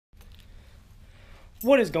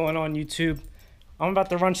What is going on, YouTube? I'm about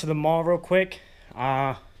to run to the mall real quick.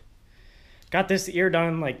 Got this ear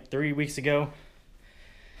done like 3 weeks ago.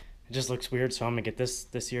 It just looks weird, so I'm gonna get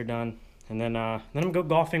this ear done, and then I'm gonna go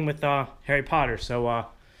golfing with Harry Potter. So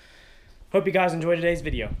hope you guys enjoyed today's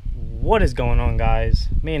video. What is going on, guys?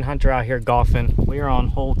 Me and Hunter out here golfing. We are on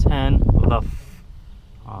hole 10 with a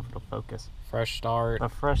it'll focus. Fresh start. A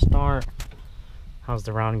fresh start. How's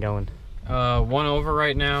the round going? 1 over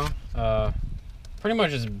right now. Pretty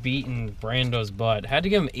much just beating Brando's butt. Had to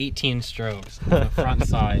give him 18 strokes on the front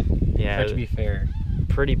side. Yeah, to be fair.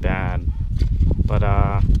 Pretty bad. But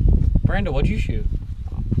Brando, what'd you shoot?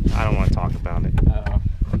 I don't want to talk about it.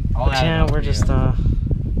 But yeah, we're just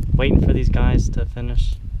waiting for these guys to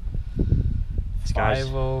finish. These guys.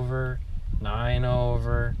 5 over, 9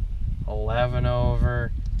 over, 11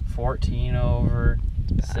 over, 14 over,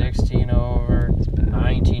 16 over,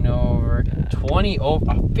 19 over, 20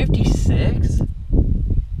 over, 56?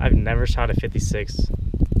 I've never shot a 56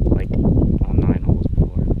 like on 9 holes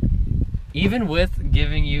before. Even with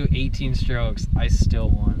giving you 18 strokes, I still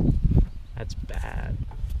won. That's bad.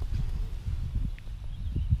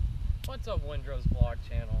 What's up, Windrow's vlog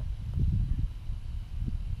channel?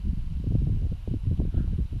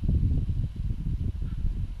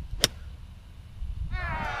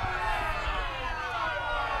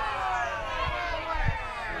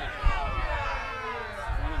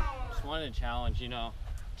 Just wanted a challenge, you know.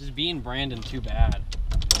 Just being Brandon too bad.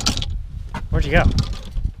 Where'd you go?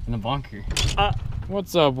 In the bunker.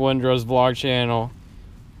 What's up, Windrow's vlog channel?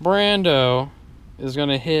 Brando is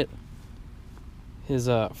gonna hit his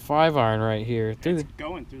 5-iron right here.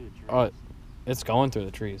 Going through the trees. It's going through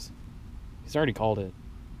the trees. He's already called it.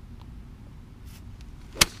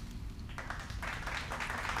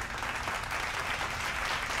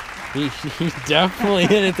 He definitely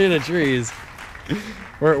hit it through the trees.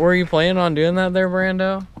 Were you planning on doing that there,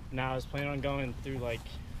 Brando? No, I was planning on going through like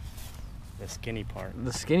the skinny part.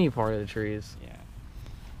 The skinny part of the trees. Yeah.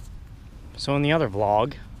 So in the other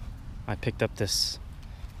vlog, I picked up this.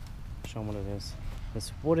 Show them what it is.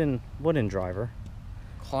 This wooden driver.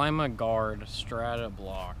 Climaguard Strata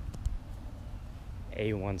block.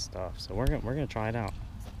 A1 stuff. So we're gonna try it out.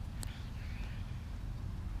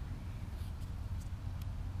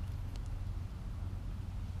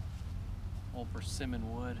 Old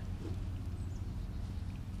persimmon wood.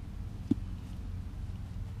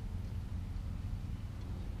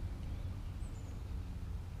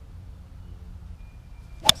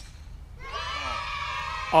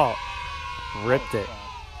 Oh, ripped it.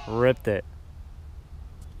 Ripped it.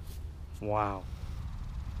 Wow.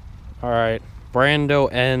 All right, Brando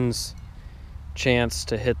ends chance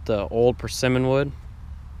to hit the old persimmon wood.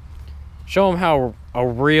 Show him how a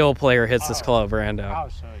real player hits this club, Brando. I'll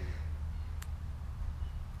show you.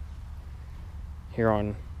 Here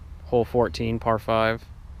on hole 14, par 5.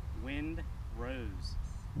 Wind Rose.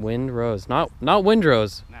 Wind Rose, not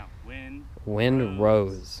Windrose. No, Wind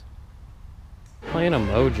Rose. Playing a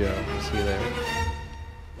mojo, you see there.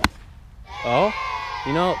 Oh,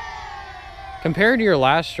 you know, compared to your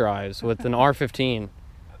last drives with an R15,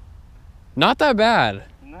 not that bad.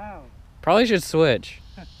 No. Probably should switch.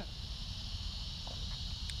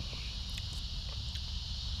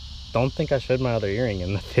 Don't think I showed my other earring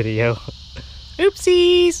in the video.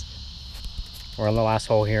 Oopsies. We're on the last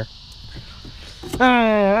hole here.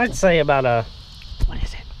 I'd say about a... What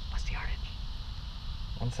is it? What's the yardage?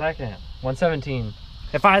 1 second. 117.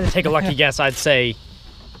 If I had to take a lucky guess, I'd say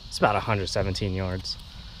it's about 117 yards.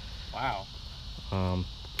 Wow.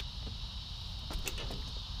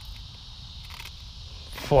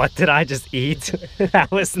 What did I just eat?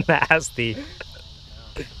 That was nasty.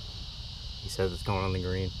 He says it's going on the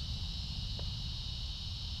green.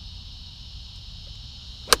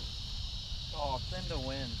 Oh, send the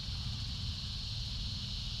wind.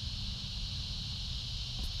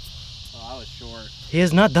 Oh, that was short. He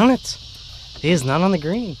has not done it. He is not on the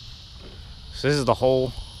green. So this is the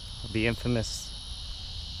hole, the infamous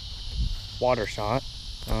water shot.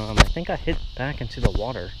 I think I hit back into the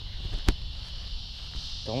water.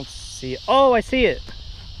 Don't see it. Oh, I see it.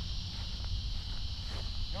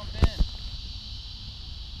 Jump in.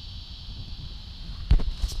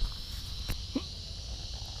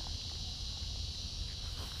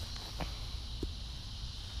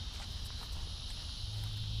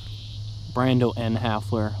 Brando N.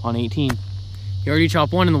 Hafler on 18. He already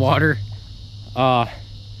chopped 1 in the water.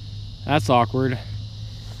 That's awkward.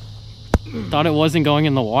 Thought it wasn't going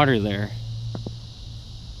in the water there.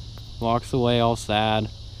 Walks away all sad.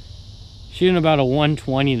 Shooting about a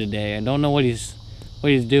 120 today. I don't know what he's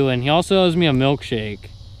doing. He also owes me a milkshake.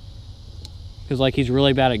 Because like he's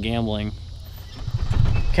really bad at gambling.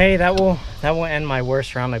 Okay, that will end my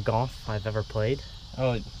worst round of golf I've ever played.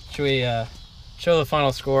 Oh, should we show the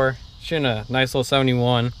final score? Shooting a nice little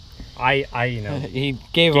 71. You know, He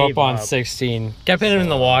gave up on 16. Kept hitting him in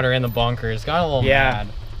the water and the bunkers. Got a little mad.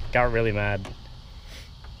 Got really mad.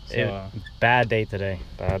 So, Bad day today.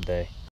 Bad day.